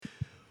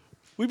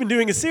We've been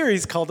doing a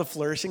series called The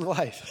Flourishing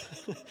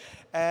Life.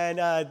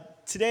 And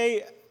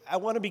today I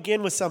want to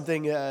begin with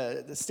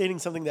stating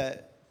something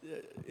that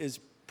is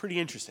pretty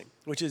interesting,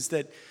 which is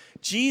that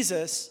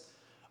Jesus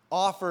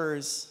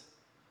offers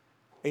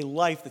a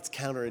life that's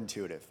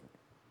counterintuitive.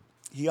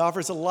 He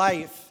offers a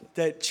life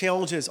that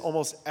challenges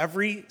almost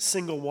every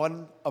single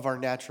one of our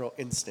natural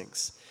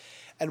instincts.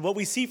 And what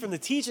we see from the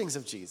teachings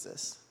of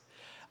Jesus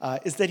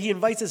is that he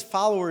invites his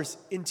followers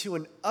into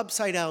an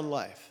upside-down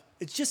life.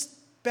 It's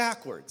just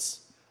backwards,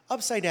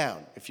 upside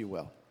down, if you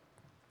will.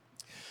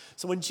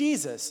 So when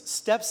Jesus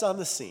steps on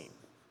the scene,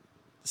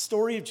 the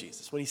story of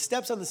Jesus, when he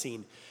steps on the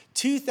scene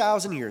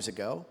 2,000 years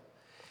ago,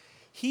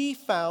 he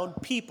found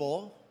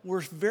people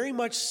were very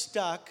much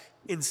stuck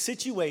in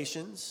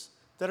situations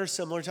that are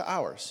similar to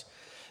ours.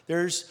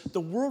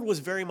 The world was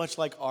very much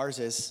like ours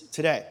is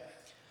today.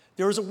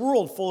 There was a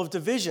world full of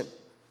division.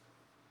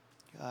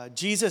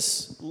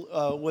 Jesus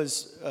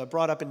was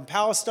brought up in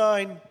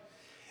Palestine,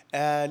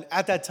 and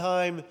at that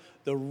time,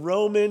 the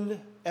Roman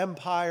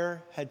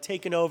Empire had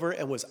taken over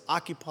and was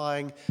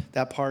occupying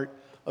that part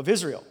of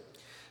Israel.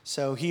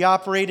 So he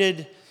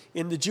operated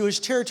in the Jewish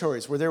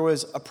territories where there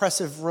was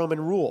oppressive Roman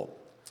rule.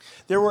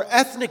 There were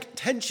ethnic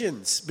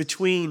tensions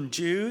between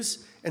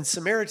Jews and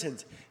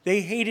Samaritans.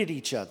 They hated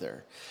each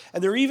other.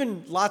 And there were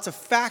even lots of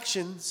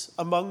factions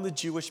among the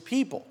Jewish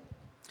people.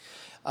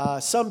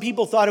 Some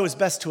people thought it was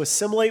best to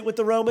assimilate with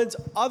the Romans.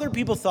 Other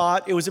people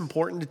thought it was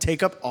important to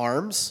take up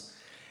arms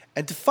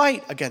and to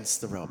fight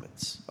against the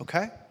Romans,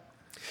 okay?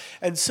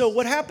 And so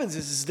what happens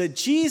is that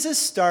Jesus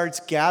starts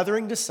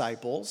gathering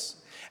disciples,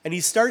 and he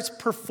starts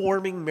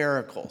performing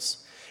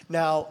miracles.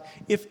 Now,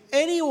 if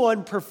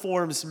anyone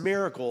performs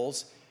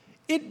miracles,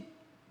 it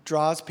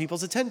draws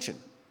people's attention.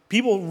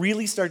 People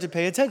really start to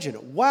pay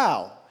attention.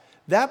 Wow,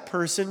 that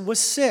person was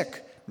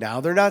sick.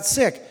 Now they're not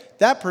sick.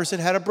 That person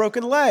had a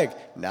broken leg.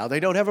 Now they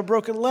don't have a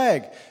broken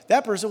leg.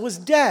 That person was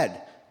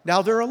dead.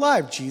 Now they're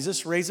alive.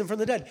 Jesus raised them from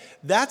the dead.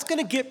 That's going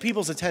to get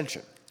people's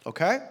attention,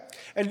 okay?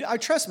 And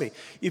trust me,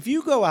 if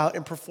you go out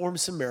and perform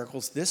some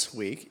miracles this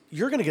week,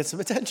 you're going to get some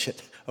attention,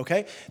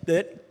 okay?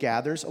 That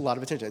gathers a lot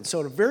of attention. And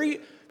so in a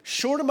very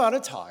short amount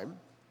of time,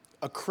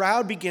 a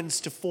crowd begins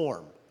to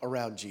form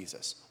around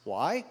Jesus.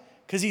 Why?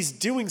 Because he's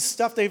doing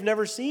stuff they've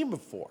never seen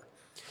before.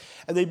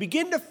 And they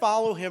begin to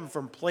follow him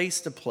from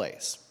place to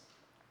place.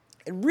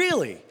 And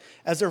really,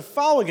 as they're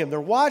following him,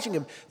 they're watching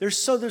him, there's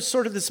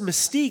sort of this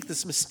mystique,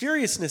 this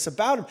mysteriousness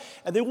about him,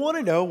 and they want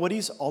to know what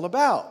he's all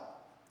about.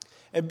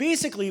 And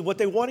basically, what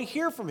they want to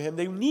hear from him,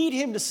 they need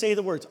him to say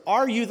the words,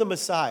 "Are you the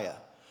Messiah?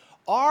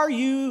 Are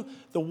you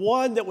the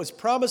one that was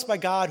promised by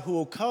God who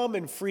will come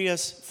and free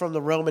us from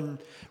the Roman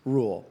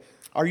rule?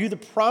 Are you the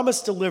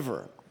promised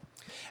deliverer?"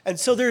 And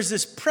so there's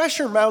this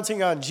pressure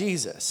mounting on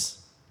Jesus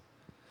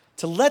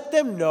to let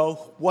them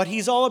know what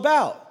he's all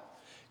about.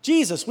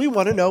 Jesus, we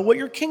want to know what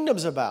your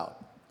kingdom's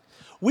about.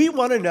 We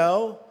want to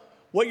know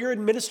what your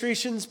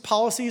administration's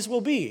policies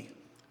will be.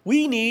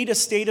 We need a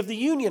State of the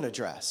Union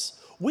address.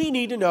 We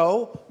need to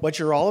know what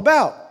you're all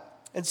about.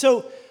 And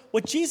so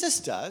what Jesus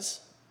does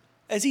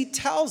is he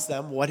tells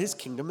them what his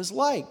kingdom is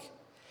like.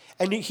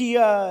 And he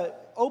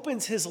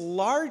opens his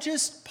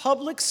largest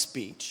public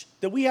speech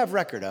that we have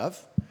record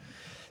of.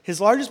 His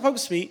largest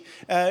public speech,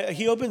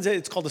 he opens it,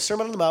 it's called the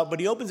Sermon on the Mount, but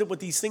he opens it with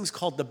these things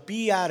called the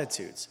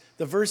Beatitudes,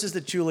 the verses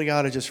that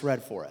Juliana just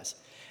read for us.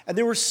 And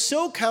they were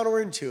so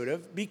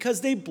counterintuitive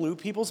because they blew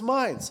people's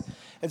minds.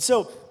 And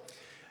so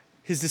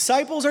his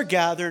disciples are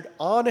gathered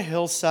on a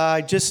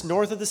hillside just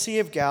north of the Sea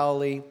of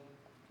Galilee,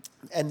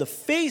 and the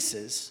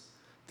faces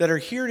that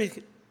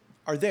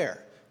are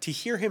there to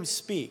hear him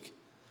speak.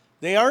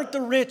 They aren't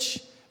the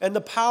rich and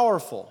the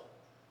powerful.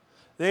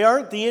 They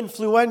aren't the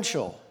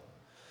influential.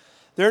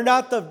 They're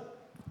not the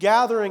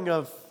gathering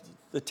of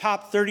the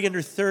top 30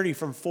 under 30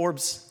 from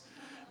Forbes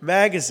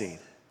magazine.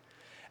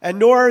 And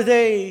nor are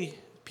they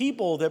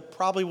people that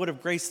probably would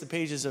have graced the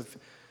pages of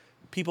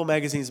People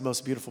magazine's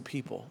Most Beautiful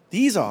People.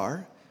 These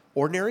are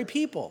ordinary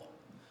people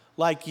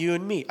like you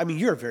and me. I mean,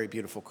 you're a very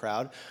beautiful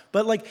crowd,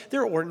 but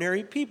they're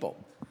ordinary people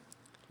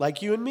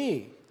like you and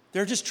me.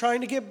 They're just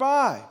trying to get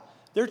by.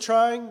 They're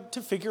trying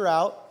to figure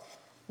out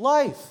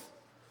life.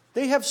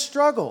 They have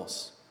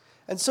struggles.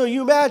 And so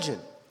you imagine.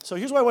 So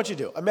here's what I want you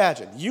to do.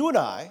 Imagine you and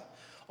I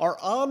are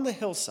on the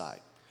hillside.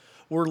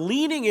 We're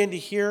leaning in to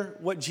hear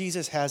what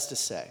Jesus has to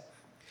say.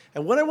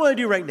 And what I want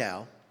to do right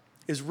now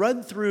is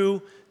run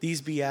through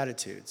these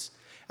Beatitudes.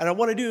 And I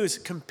want to do is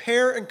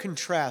compare and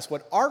contrast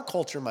what our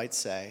culture might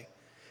say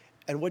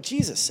and what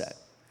Jesus said.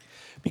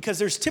 Because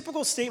there's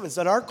typical statements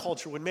that our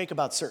culture would make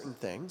about certain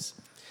things.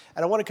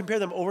 And I want to compare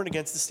them over and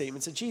against the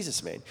statements that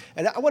Jesus made.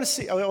 And I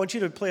want you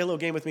to play a little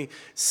game with me.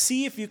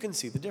 See if you can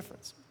see the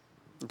difference.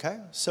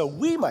 Okay? So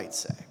we might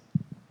say,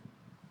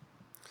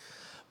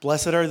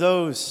 "Blessed are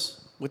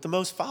those with the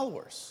most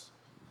followers,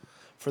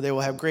 for they will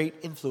have great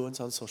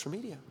influence on social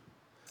media."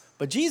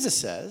 But Jesus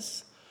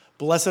says,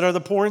 "Blessed are the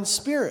poor in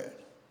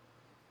spirit,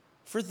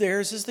 for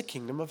theirs is the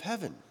kingdom of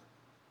heaven."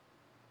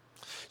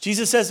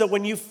 Jesus says that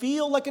when you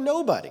feel like a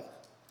nobody,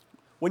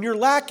 when you're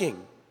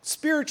lacking,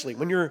 spiritually,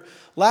 when you're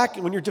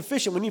lacking, when you're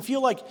deficient, when you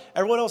feel like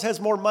everyone else has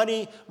more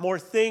money, more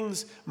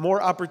things,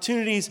 more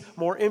opportunities,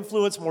 more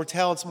influence, more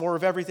talents, more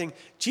of everything,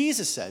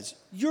 Jesus says,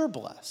 you're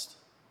blessed.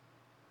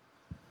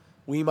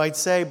 We might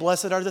say,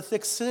 blessed are the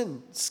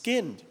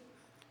thick-skinned,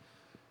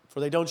 for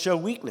they don't show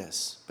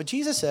weakness. But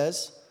Jesus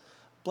says,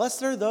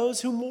 blessed are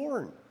those who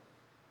mourn,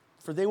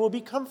 for they will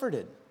be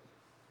comforted.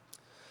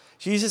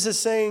 Jesus is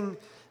saying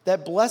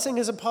that blessing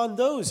is upon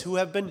those who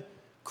have been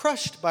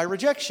crushed by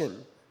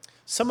rejection.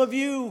 Those of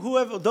you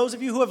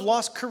who have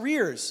lost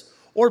careers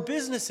or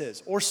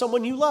businesses or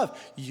someone you love,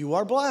 you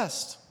are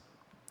blessed.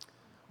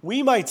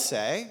 We might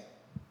say,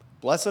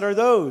 blessed are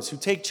those who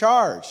take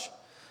charge,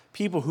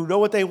 people who know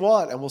what they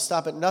want and will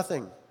stop at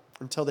nothing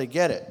until they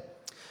get it.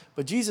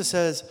 But Jesus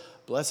says,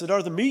 blessed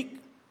are the meek,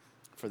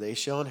 for they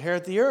shall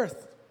inherit the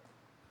earth.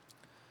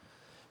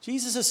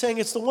 Jesus is saying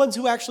it's the ones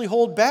who actually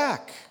hold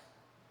back,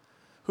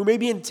 who may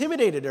be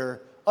intimidated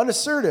or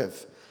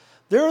unassertive.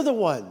 They're the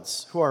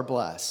ones who are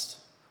blessed.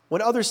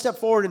 When others step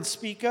forward and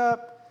speak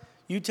up,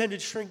 you tend to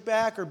shrink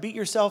back or beat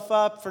yourself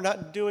up for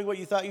not doing what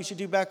you thought you should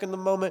do back in the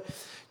moment.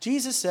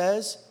 Jesus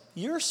says,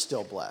 you're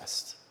still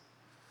blessed.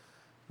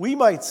 We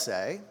might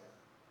say,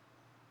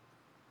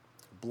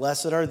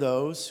 blessed are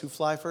those who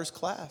fly first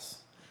class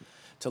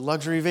to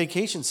luxury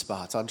vacation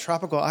spots on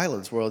tropical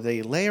islands where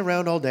they lay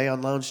around all day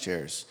on lounge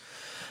chairs,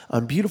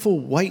 on beautiful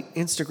white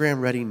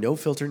Instagram-ready,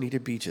 no-filter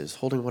needed beaches,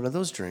 holding one of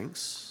those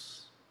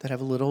drinks that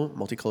have a little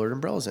multicolored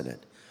umbrellas in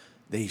it.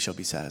 They shall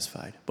be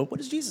satisfied. But what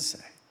does Jesus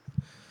say?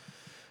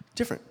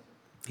 Different.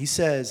 He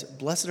says,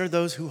 blessed are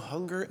those who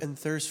hunger and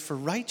thirst for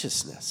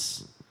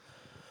righteousness,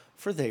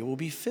 for they will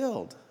be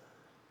filled.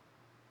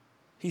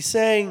 He's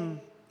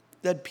saying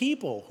that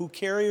people who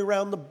carry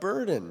around the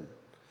burden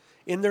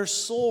in their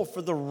soul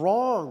for the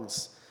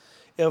wrongs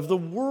of the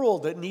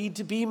world that need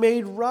to be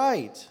made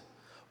right,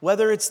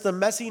 whether it's the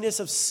messiness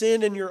of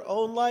sin in your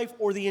own life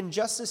or the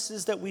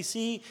injustices that we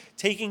see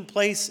taking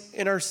place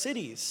in our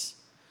cities,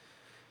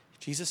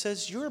 Jesus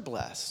says, you're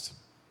blessed.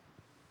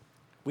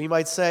 We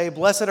might say,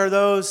 blessed are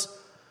those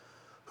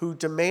who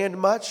demand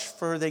much,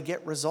 for they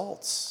get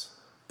results.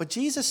 But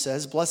Jesus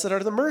says, blessed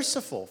are the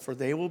merciful, for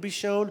they will be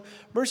shown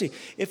mercy.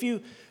 If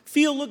you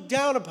feel looked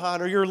down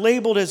upon or you're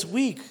labeled as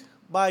weak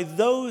by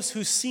those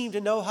who seem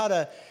to know how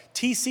to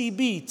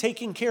TCB,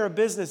 taking care of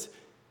business,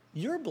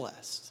 you're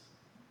blessed.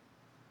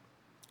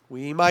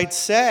 We might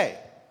say,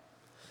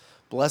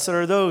 blessed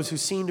are those who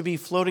seem to be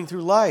floating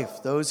through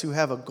life, those who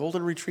have a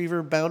golden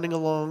retriever bounding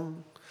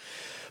along,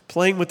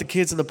 playing with the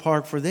kids in the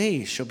park, for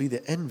they shall be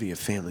the envy of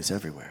families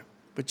everywhere.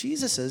 But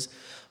Jesus says,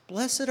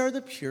 blessed are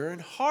the pure in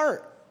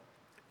heart,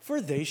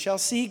 for they shall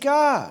see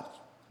God.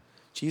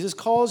 Jesus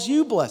calls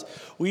you blessed.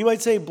 We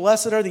might say,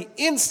 blessed are the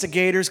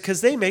instigators,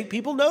 because they make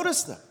people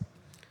notice them.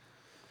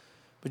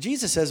 But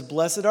Jesus says,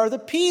 blessed are the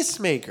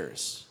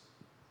peacemakers,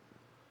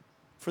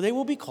 for they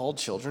will be called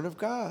children of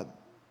God.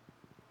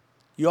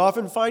 You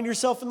often find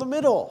yourself in the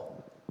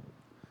middle,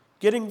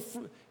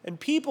 and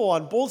people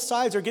on both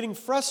sides are getting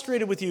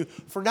frustrated with you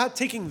for not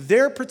taking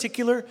their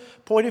particular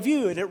point of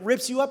view, and it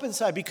rips you up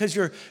inside because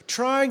you're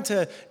trying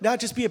to not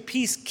just be a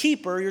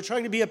peacekeeper, you're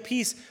trying to be a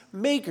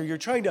peacemaker, you're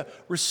trying to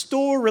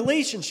restore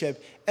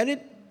relationship, and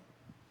it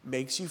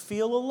makes you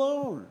feel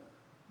alone.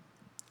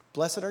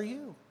 Blessed are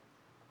you.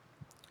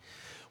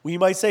 We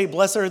might say,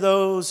 blessed are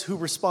those who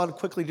respond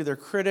quickly to their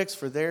critics,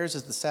 for theirs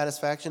is the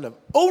satisfaction of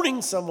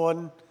owning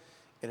someone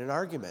in an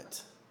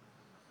argument.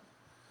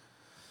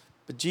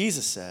 But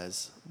Jesus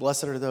says,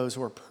 blessed are those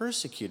who are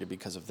persecuted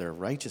because of their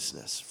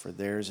righteousness, for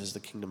theirs is the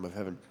kingdom of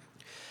heaven.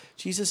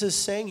 Jesus is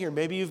saying here,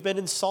 maybe you've been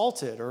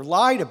insulted or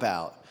lied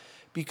about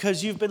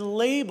because you've been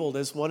labeled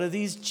as one of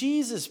these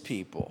Jesus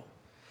people.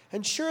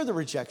 And sure, the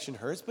rejection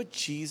hurts, but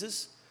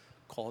Jesus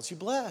calls you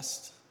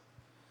blessed.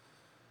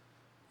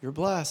 You're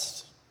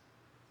blessed.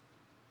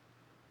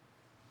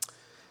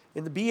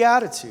 In the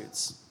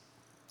Beatitudes,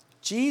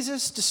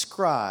 Jesus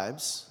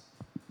describes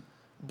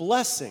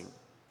blessing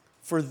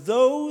for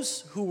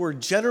those who were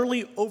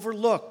generally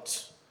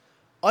overlooked,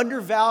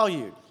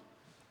 undervalued,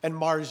 and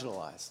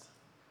marginalized.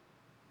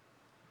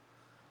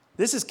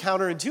 This is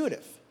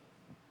counterintuitive.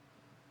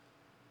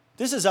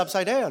 This is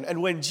upside down.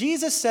 And when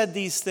Jesus said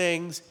these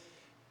things,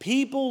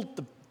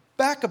 the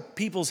back of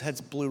people's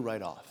heads blew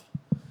right off.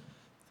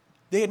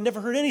 They had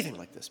never heard anything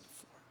like this before.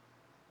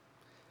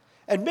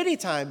 And many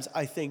times,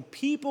 I think,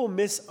 people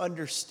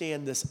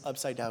misunderstand this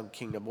upside-down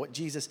kingdom, what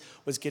Jesus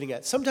was getting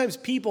at. Sometimes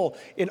people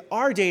in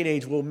our day and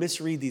age will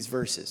misread these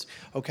verses,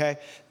 okay?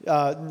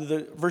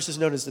 The verses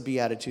known as the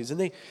Beatitudes. And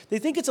they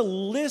think it's a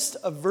list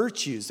of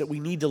virtues that we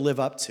need to live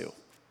up to,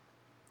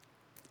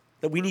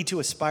 that we need to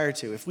aspire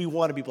to if we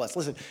want to be blessed.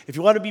 Listen, if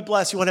you want to be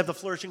blessed, you want to have the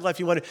flourishing life,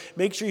 you want to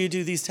make sure you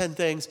do these 10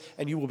 things,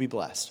 and you will be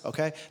blessed,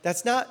 okay?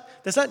 That's not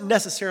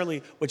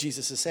necessarily what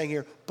Jesus is saying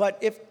here. But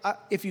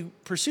if you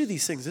pursue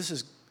these things, this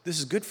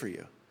is good for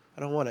you.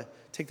 I don't want to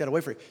take that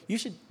away from you. You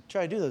should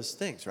try to do those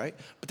things, right?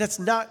 But that's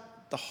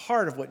not the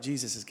heart of what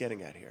Jesus is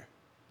getting at here.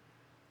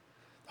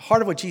 The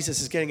heart of what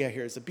Jesus is getting at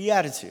here is the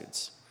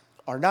Beatitudes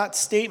are not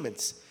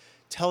statements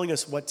telling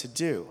us what to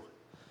do.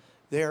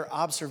 They're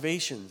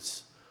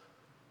observations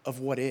of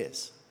what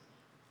is.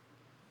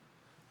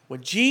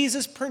 When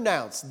Jesus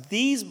pronounced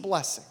these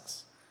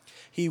blessings,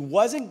 he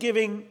wasn't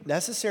giving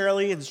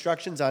necessarily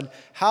instructions on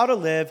how to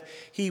live.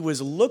 He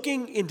was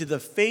looking into the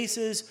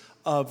faces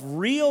of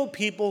real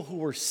people who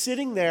were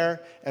sitting there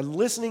and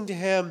listening to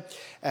him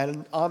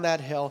and on that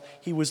hill.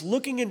 He was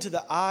looking into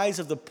the eyes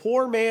of the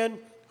poor man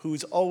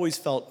who's always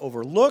felt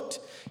overlooked.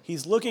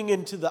 He's looking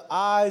into the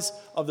eyes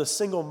of the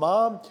single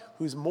mom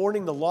who's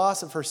mourning the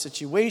loss of her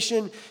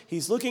situation.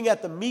 He's looking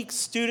at the meek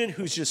student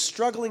who's just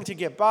struggling to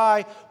get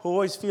by, who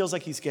always feels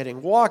like he's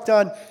getting walked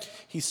on.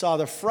 He saw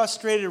the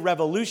frustrated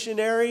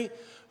revolutionary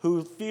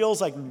who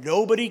feels like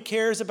nobody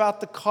cares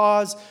about the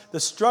cause, the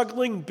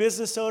struggling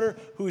business owner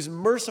whose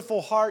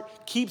merciful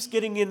heart keeps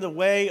getting in the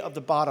way of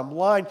the bottom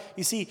line.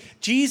 You see,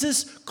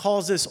 Jesus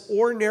calls this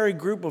ordinary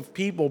group of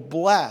people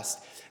blessed,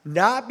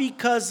 not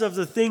because of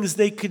the things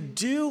they could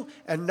do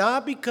and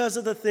not because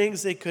of the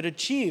things they could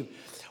achieve,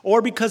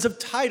 or because of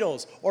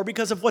titles, or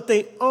because of what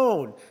they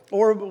own,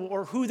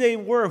 or who they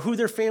were, who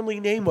their family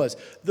name was.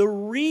 The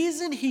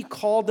reason he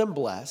called them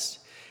blessed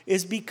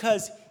is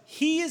because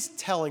he is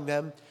telling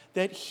them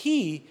that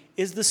he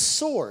is the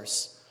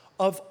source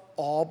of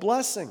all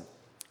blessing.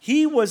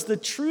 He was the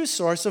true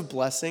source of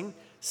blessing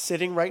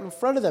sitting right in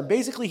front of them.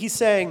 Basically, he's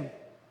saying,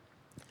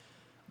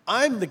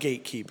 I'm the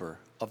gatekeeper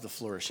of the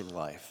flourishing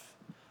life.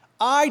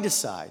 I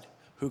decide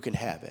who can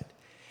have it.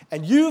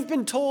 And you've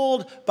been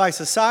told by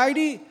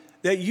society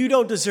that you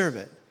don't deserve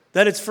it,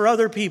 that it's for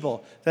other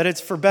people, that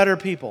it's for better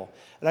people.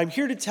 And I'm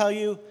here to tell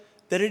you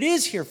that it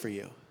is here for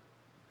you,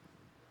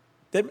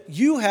 that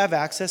you have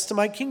access to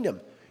my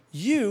kingdom.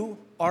 You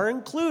are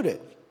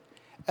included.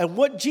 And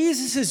what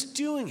Jesus is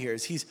doing here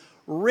is he's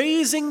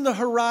raising the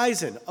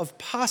horizon of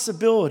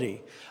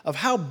possibility, of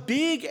how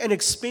big and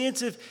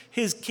expansive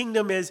his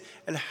kingdom is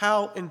and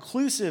how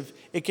inclusive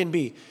it can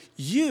be.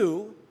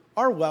 You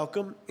are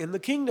welcome in the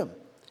kingdom.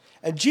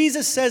 And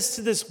Jesus says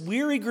to this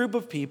weary group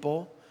of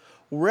people,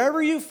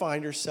 wherever you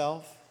find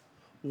yourself,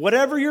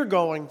 whatever you're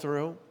going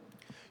through,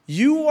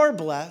 you are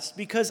blessed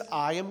because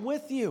I am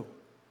with you,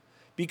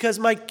 because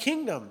my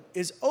kingdom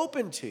is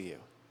open to you.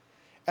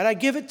 And I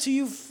give it to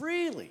you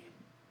freely.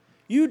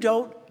 You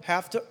don't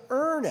have to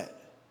earn it.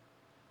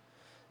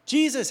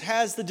 Jesus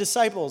has the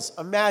disciples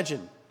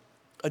imagine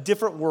a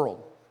different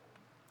world,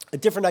 a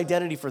different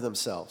identity for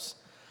themselves,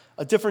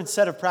 a different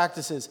set of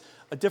practices,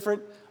 a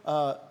different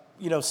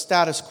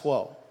status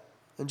quo.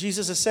 And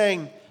Jesus is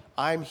saying,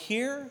 I'm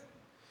here,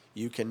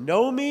 you can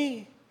know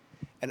me,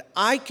 and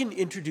I can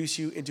introduce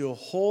you into a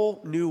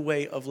whole new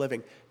way of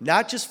living,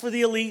 not just for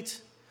the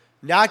elite,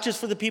 not just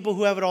for the people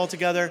who have it all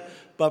together,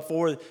 but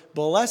for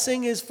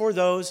blessing is for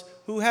those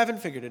who haven't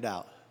figured it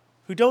out,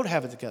 who don't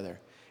have it together.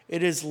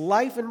 It is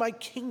life in my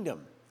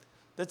kingdom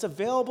that's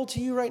available to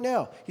you right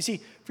now. You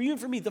see, for you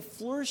and for me, the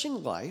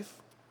flourishing life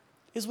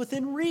is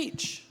within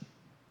reach.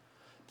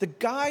 The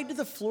guide to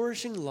the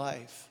flourishing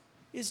life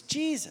is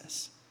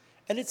Jesus,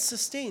 and it's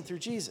sustained through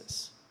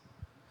Jesus.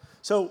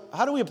 So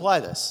how do we apply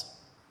this?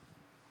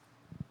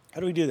 How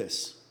do we do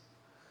this?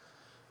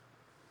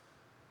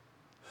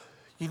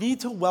 You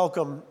need to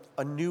welcome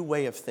a new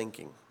way of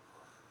thinking.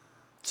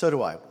 So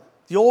do I.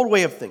 The old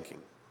way of thinking.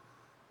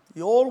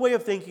 The old way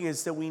of thinking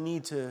is that we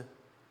need to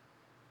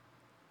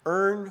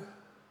earn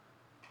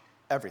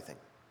everything.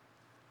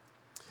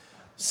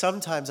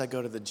 Sometimes I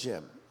go to the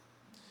gym.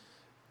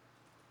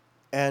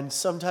 And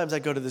sometimes I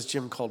go to this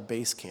gym called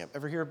Base Camp.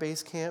 Ever hear of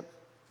Base Camp?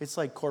 It's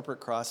like corporate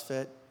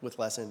CrossFit with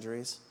less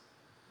injuries.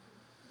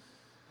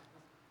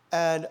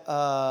 And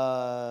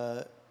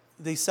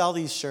they sell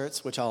these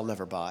shirts, which I'll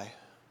never buy.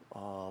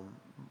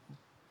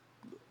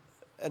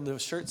 And the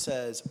shirt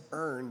says,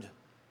 earned,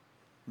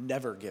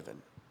 never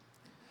given,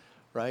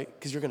 right?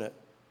 Because you're going to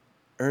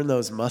earn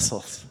those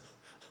muscles.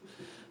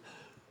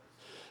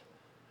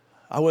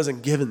 I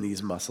wasn't given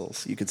these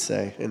muscles, you could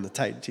say, in the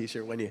tight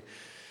t-shirt. When you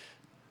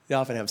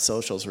often have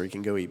socials where you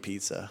can go eat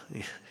pizza.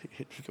 You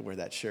can wear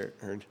that shirt,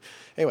 earned.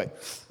 Anyway,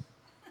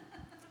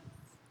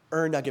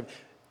 earned, not given.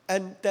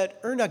 And that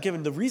earned, not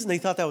given, the reason they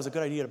thought that was a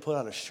good idea to put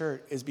on a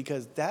shirt is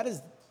because that is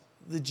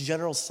the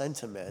general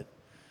sentiment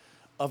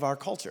of our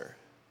culture.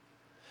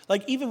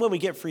 Like, even when we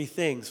get free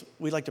things,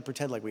 we like to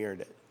pretend like we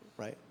earned it,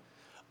 right?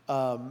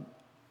 And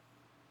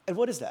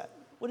what is that?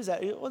 What is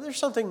that? Well, there's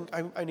something,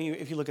 I mean,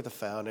 if you look at the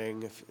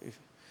founding,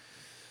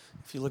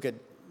 if you look at,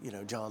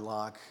 John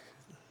Locke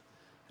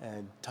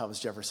and Thomas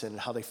Jefferson and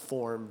how they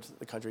formed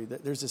the country,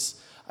 there's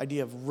this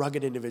idea of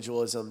rugged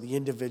individualism, the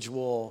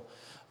individual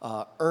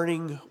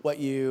earning what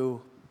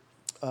you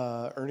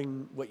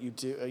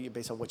do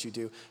based on what you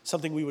do,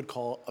 something we would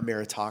call a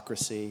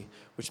meritocracy,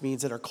 which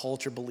means that our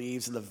culture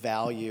believes in the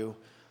value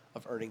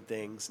of earning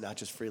things, not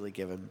just freely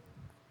given.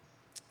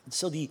 And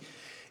so the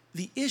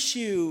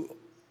issue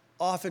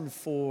often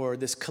for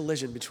this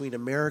collision between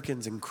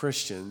Americans and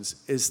Christians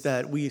is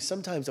that we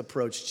sometimes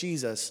approach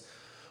Jesus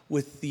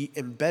with the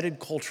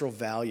embedded cultural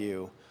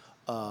value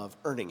of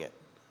earning it,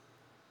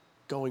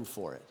 going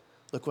for it.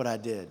 Look what I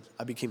did.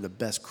 I became the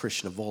best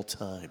Christian of all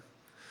time.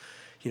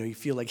 You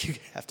feel like you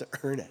have to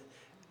earn it.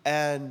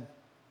 And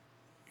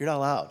You're not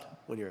allowed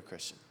when you're a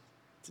Christian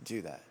to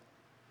do that.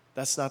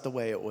 That's not the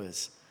way it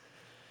was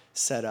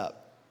set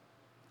up,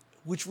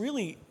 which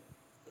really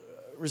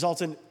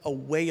results in a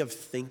way of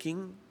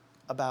thinking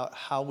about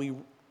how we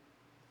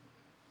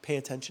pay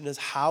attention to this,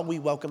 how we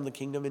welcome the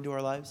kingdom into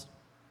our lives.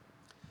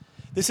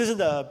 This isn't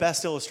the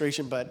best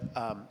illustration, but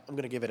I'm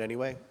going to give it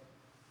anyway.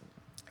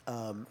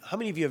 How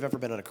many of you have ever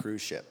been on a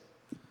cruise ship?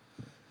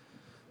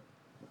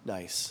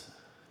 Nice.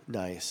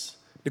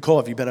 Nicole,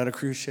 have you been on a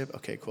cruise ship?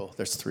 Okay, cool.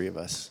 There's 3 of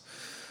us.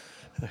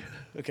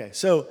 Okay,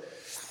 so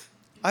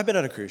I've been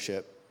on a cruise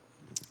ship,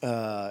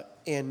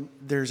 and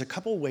there's a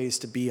couple ways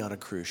to be on a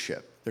cruise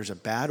ship. There's a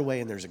bad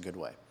way and there's a good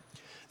way.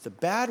 The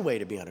bad way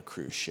to be on a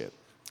cruise ship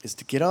is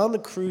to get on the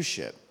cruise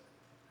ship.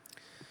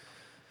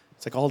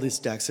 It's like all these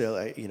decks,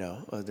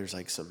 there's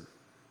like some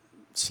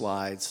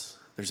slides,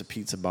 there's a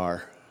pizza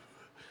bar,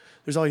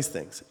 there's all these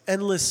things.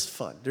 Endless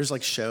fun. There's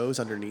like shows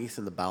underneath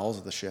in the bowels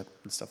of the ship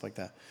and stuff like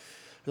that.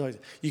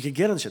 You could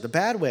get on the ship. The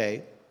bad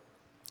way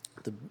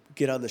to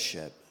get on the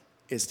ship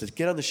is to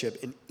get on the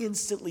ship and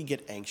instantly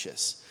get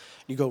anxious.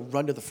 You go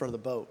run to the front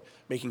of the boat,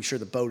 making sure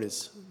the boat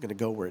is going to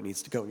go where it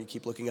needs to go. And you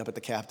keep looking up at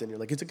the captain. You're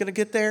like, is it going to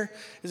get there?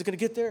 Is it going to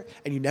get there?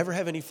 And you never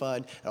have any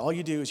fun. And all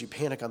you do is you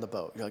panic on the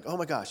boat. You're like, oh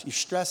my gosh, you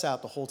stress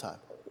out the whole time.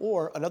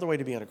 Or another way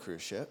to be on a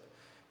cruise ship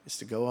is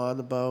to go on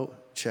the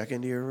boat, check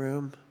into your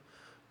room,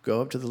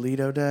 go up to the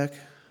Lido deck,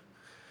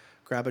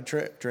 grab a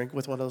drink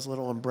with one of those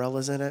little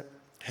umbrellas in it,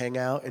 hang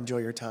out, enjoy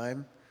your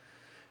time,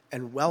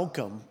 and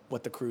welcome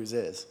what the cruise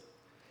is.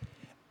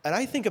 And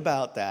I think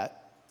about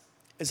that.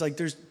 It's like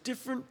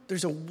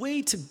there's a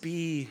way to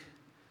be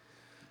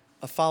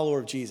a follower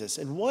of Jesus.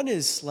 And one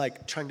is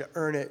like trying to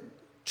earn it,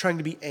 trying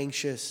to be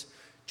anxious,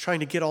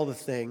 trying to get all the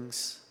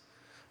things,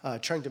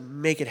 trying to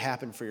make it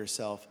happen for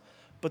yourself.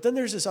 But then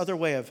there's this other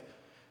way of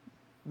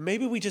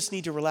maybe we just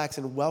need to relax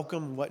and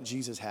welcome what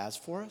Jesus has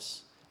for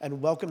us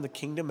and welcome the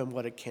kingdom and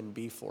what it can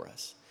be for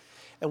us.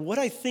 And what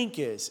I think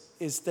is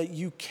that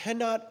you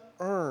cannot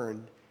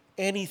earn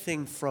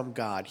anything from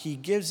God. He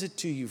gives it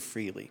to you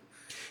freely.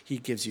 He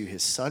gives you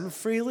his son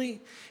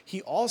freely.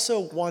 He also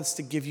wants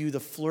to give you the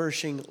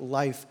flourishing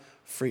life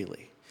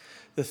freely.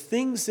 The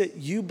things that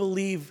you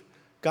believe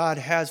God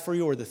has for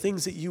you or the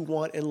things that you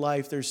want in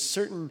life, there's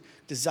certain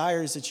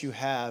desires that you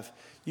have.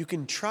 You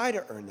can try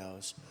to earn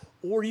those,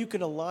 or you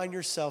can align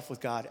yourself with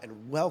God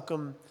and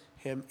welcome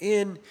him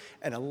in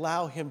and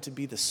allow him to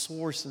be the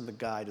source and the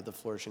guide of the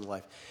flourishing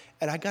life.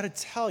 And I got to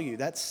tell you,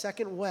 that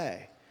second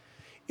way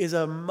is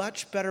a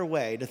much better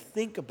way to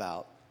think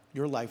about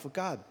your life with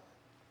God.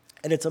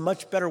 And it's a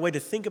much better way to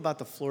think about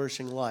the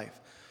flourishing life.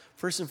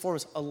 First and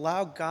foremost,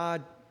 allow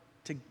God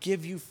to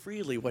give you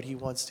freely what he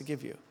wants to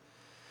give you.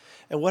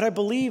 And what I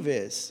believe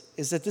is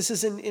that this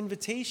is an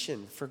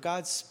invitation for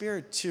God's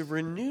Spirit to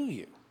renew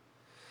you,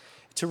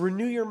 to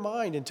renew your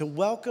mind, and to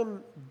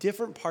welcome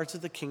different parts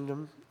of the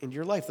kingdom into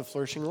your life, the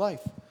flourishing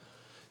life.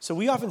 So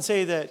we often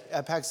say that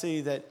at Pack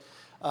City that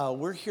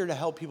we're here to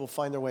help people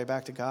find their way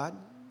back to God.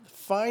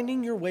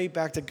 Finding your way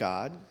back to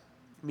God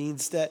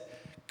means that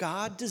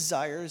God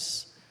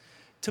desires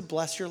to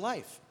bless your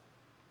life.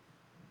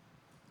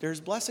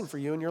 There's blessing for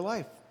you in your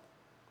life.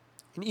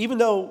 And even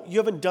though you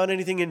haven't done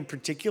anything in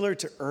particular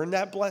to earn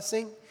that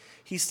blessing,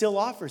 he still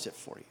offers it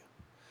for you.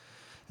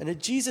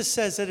 And Jesus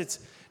says that it's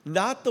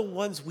not the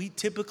ones we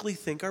typically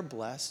think are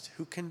blessed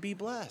who can be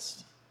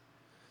blessed.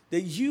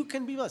 That you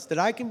can be blessed, that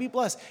I can be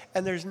blessed.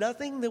 And there's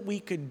nothing that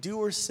we could do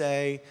or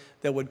say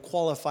that would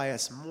qualify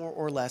us more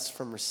or less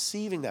from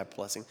receiving that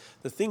blessing.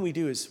 The thing we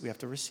do is we have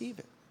to receive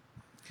it.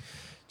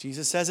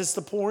 Jesus says it's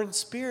the poor in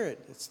spirit.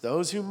 It's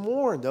those who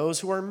mourn, those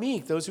who are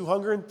meek, those who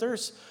hunger and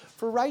thirst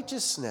for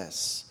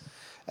righteousness.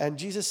 And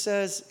Jesus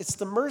says it's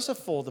the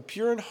merciful, the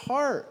pure in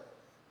heart,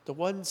 the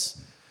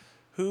ones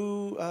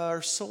who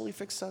are solely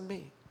fixed on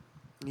me.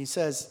 And he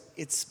says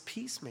it's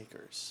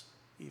peacemakers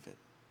even.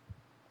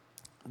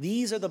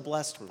 These are the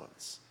blessed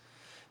ones.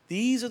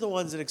 These are the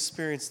ones that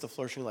experience the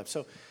flourishing life.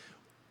 So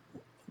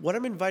what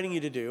I'm inviting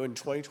you to do in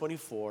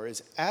 2024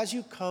 is as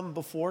you come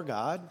before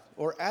God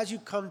or as you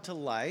come to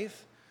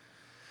life,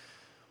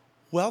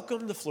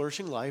 welcome the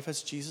flourishing life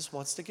as Jesus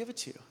wants to give it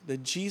to you.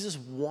 That Jesus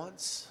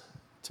wants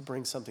to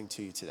bring something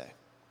to you today.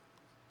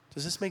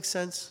 Does this make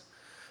sense?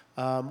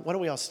 Why don't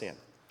we all stand?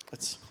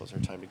 Let's close our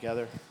time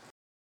together.